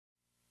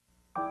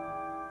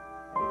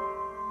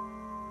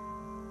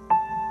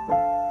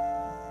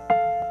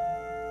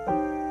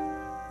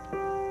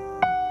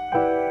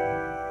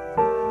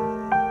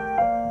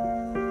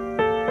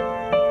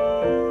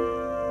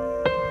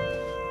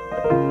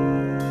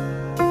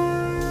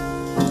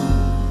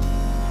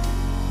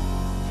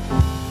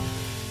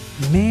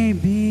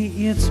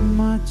it's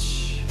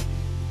much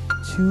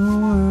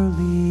too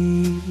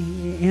early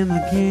in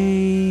the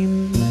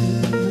game.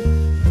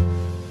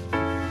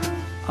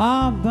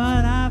 Oh,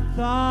 but I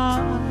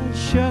thought,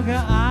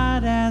 sugar,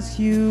 I'd ask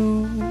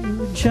you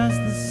just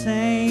the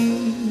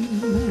same.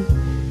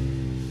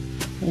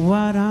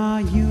 What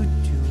are you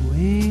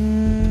doing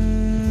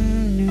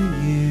New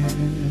Year's?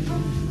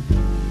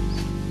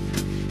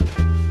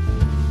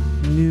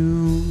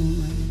 New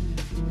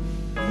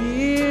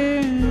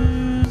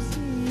Year's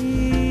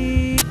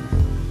Eve.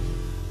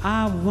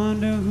 I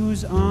wonder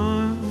whose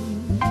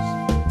arms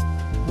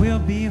will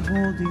be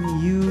holding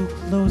you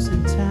close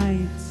and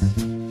tight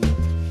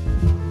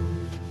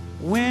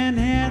when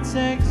it's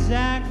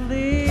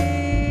exactly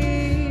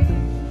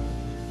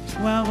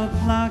 12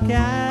 o'clock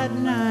at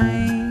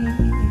night,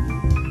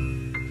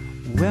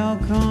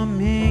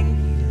 welcoming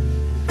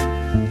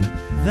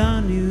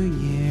the new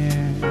year.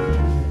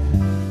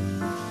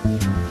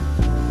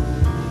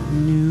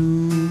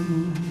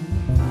 New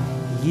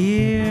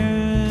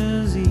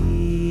Year's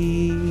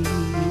Eve.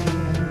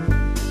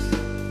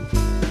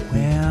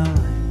 Well,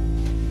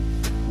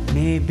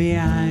 maybe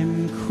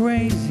I'm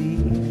crazy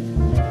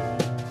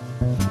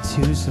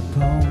to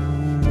suppose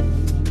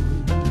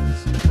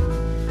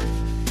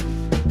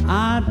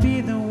I'd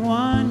be the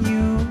one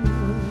you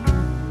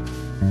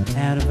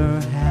ever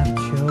have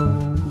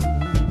chose.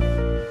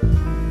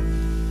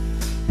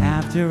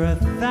 After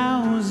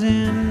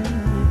 1,000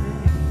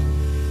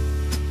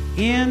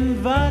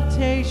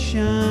 invitations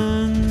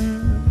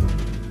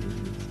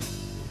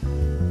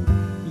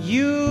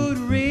you'd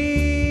receive,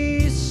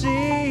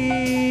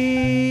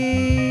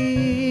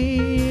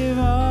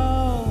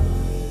 oh,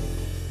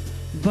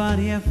 but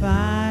if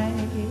I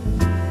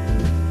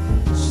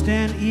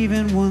stand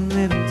even one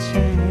little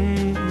chance,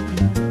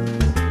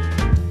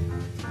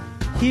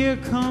 here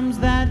comes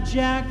that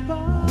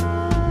jackpot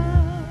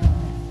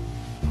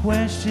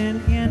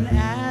question in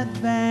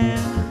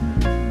advance.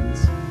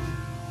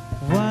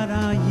 What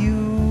are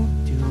you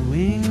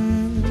doing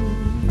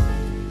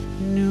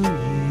New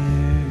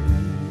Year?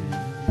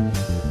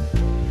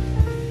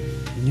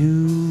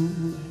 New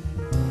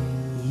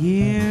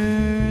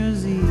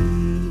Year's Eve.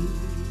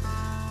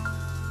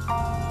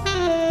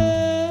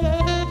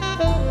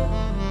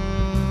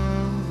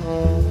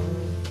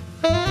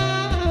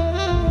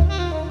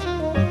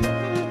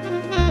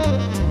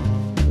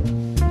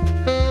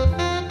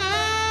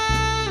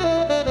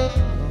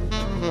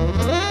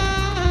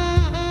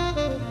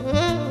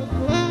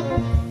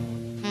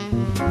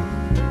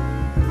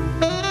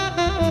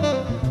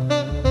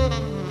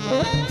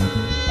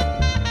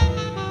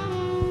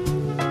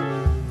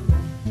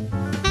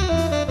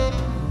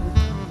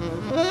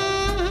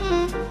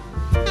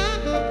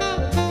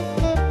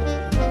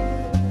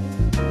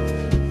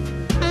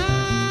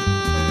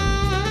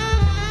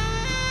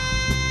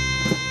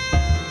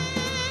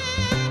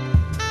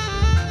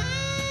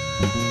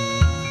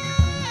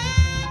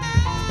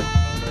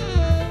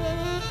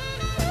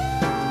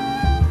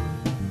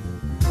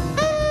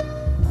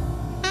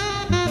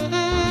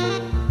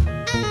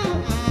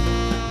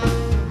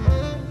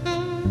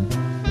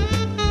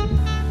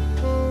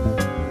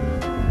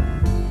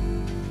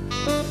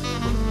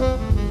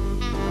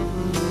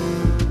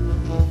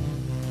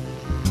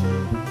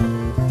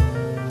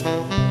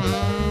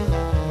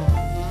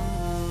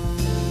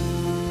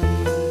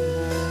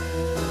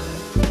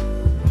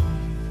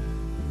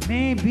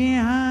 Maybe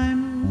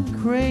I'm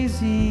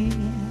crazy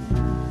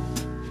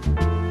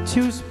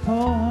to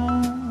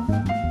suppose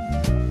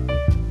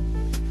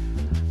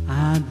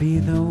I'd be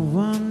the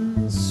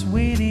one,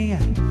 sweetie,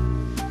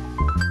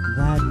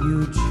 that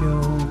you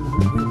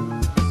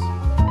chose.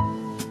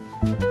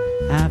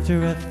 After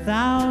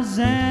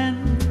 1,000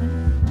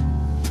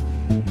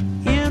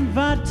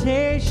 invitations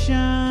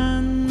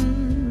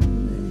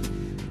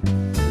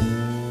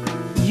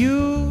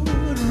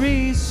you'd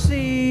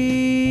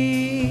receive,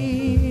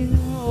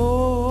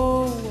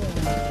 oh,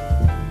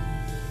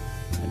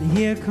 and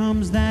here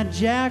comes that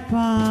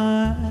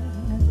jackpot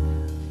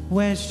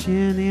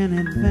question in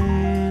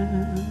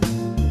advance.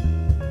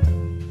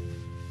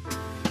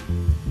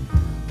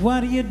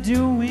 What are you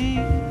doing?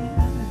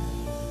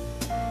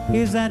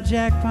 Is that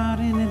jackpot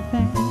in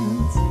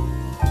advance?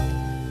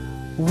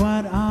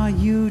 What are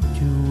you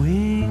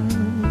doing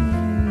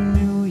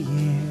New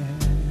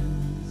Year's?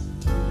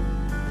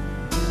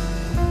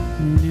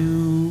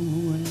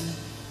 New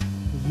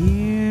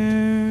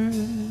Year's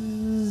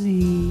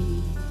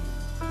Eve.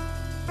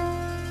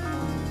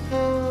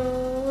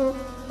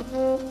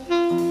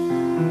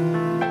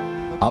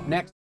 Up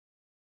next.